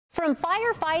From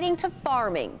firefighting to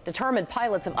farming, determined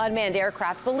pilots of unmanned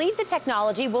aircraft believe the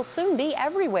technology will soon be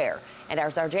everywhere. And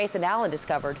as our Jason Allen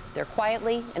discovered, they're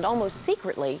quietly and almost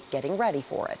secretly getting ready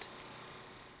for it.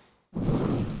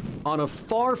 On a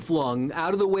far-flung,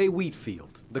 out-of-the-way wheat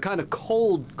field, the kind of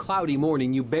cold, cloudy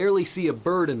morning you barely see a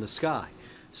bird in the sky,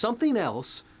 something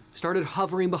else started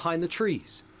hovering behind the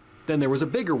trees. Then there was a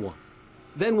bigger one,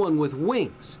 then one with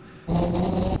wings.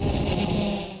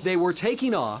 They were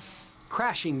taking off,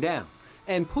 crashing down,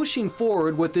 and pushing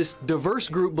forward what this diverse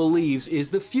group believes is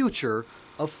the future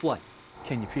of flight.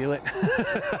 Can you feel it?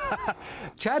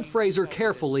 Chad Fraser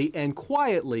carefully and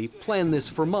quietly planned this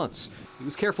for months. He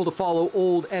was careful to follow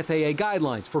old FAA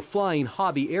guidelines for flying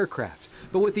hobby aircraft.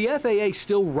 But with the FAA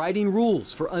still writing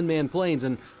rules for unmanned planes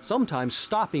and sometimes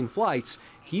stopping flights,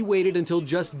 he waited until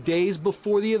just days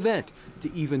before the event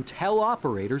to even tell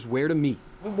operators where to meet.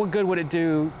 What good would it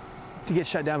do to get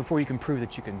shut down before you can prove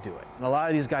that you can do it? And a lot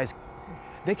of these guys,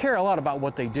 they care a lot about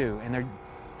what they do, and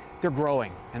they're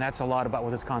growing, and that's a lot about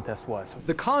what this contest was.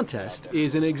 The contest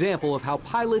is an example of how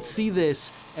pilots see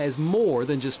this as more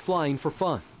than just flying for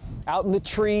fun. Out in the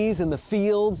trees, in the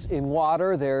fields, in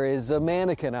water, there is a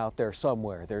mannequin out there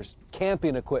somewhere. There's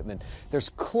camping equipment, there's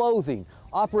clothing.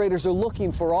 Operators are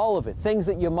looking for all of it, things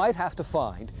that you might have to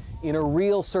find in a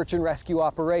real search and rescue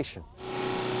operation.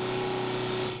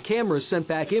 Cameras sent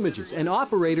back images, and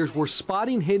operators were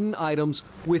spotting hidden items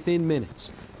within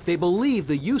minutes. They believe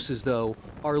the uses, though,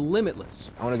 are limitless.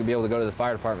 I want to be able to go to the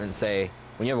fire department and say,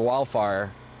 when you have a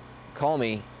wildfire, call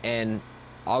me and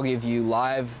I'll give you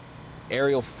live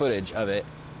aerial footage of it,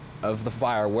 of the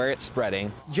fire, where it's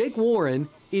spreading. Jake Warren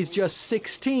is just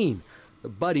 16. The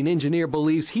budding engineer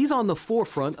believes he's on the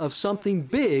forefront of something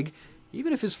big,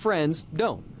 even if his friends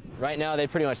don't. Right now, they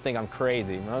pretty much think I'm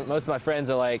crazy. Most of my friends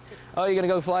are like, oh, you're gonna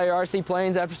go fly your RC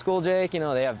planes after school, Jake? You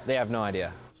know, they have no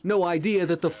idea. No idea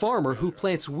that the farmer who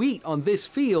plants wheat on this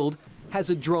field has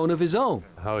a drone of his own.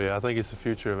 Oh yeah, I think it's the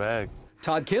future of ag.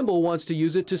 Todd Kimball wants to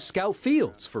use it to scout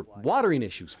fields for watering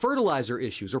issues, fertilizer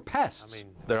issues, or pests. I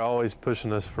mean, they're always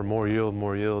pushing us for more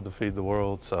yield to feed the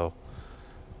world, so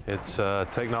it's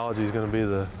technology is going to be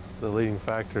the leading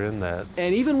factor in that.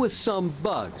 And even with some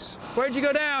bugs. Where'd you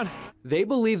go down? They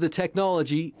believe the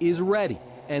technology is ready,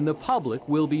 and the public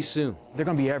will be soon. They're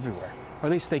going to be everywhere, or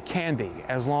at least they can be,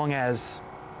 as long as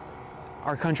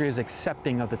our country is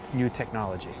accepting of the new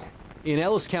technology. In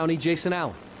Ellis County, Jason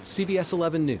Allen, CBS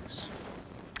 11 News.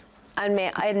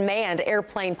 Unmanned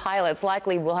airplane pilots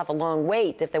likely will have a long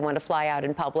wait if they want to fly out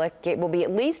in public. It will be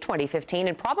at least 2015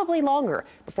 and probably longer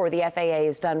before the FAA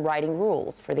is done writing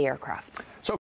rules for the aircraft.